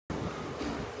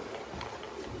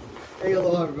Hey,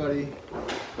 aloha everybody.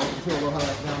 Welcome to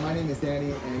Aloha. Now my name is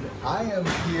Danny and I am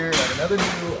here at another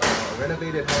new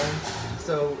renovated home.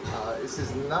 So this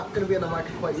is not going to be on the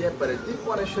market quite yet, but I did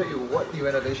want to show you what the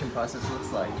renovation process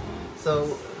looks like.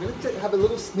 So we're going to have a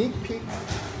little sneak peek,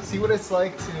 see what it's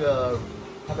like to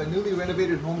have a newly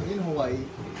renovated home in Hawaii,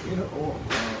 in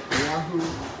Oahu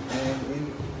and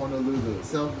in Honolulu.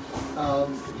 So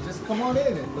just come on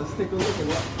in and let's take a look at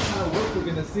what kind of work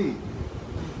we're going to see.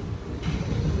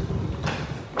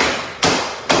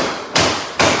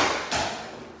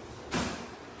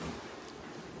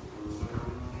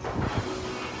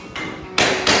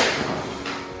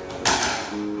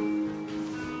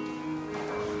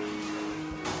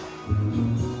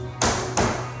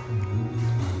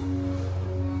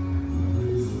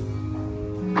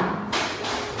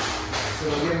 So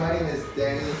again, my name is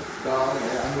Danny Gong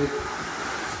and I'm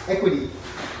with Equity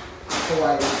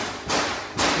Hawaii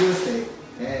Real Estate.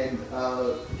 And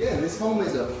again, this home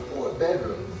is a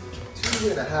 4-bedroom,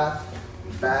 2.5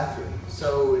 bathroom.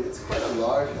 So it's quite a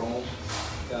large home.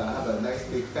 I have a nice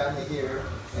big family here,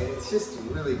 and it's just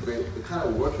really great. The kind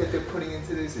of work that they're putting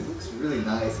into this, it looks really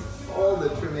nice. All the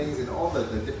trimmings and all the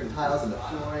different tiles and the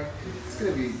flooring, it's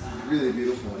going to be really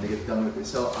beautiful when they get done with it.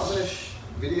 So I'm going to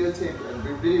videotape and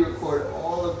video record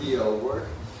all of the work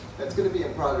that's going to be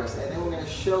in progress, and then we're going to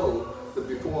show the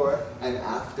before and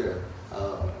after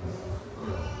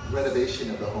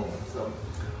renovation of the home. So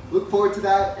look forward to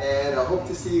that, and I hope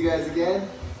to see you guys again.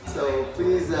 So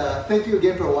please, thank you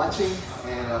again for watching,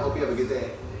 and I hope you have a good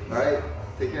day. All right,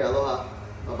 take care, aloha,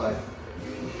 bye-bye.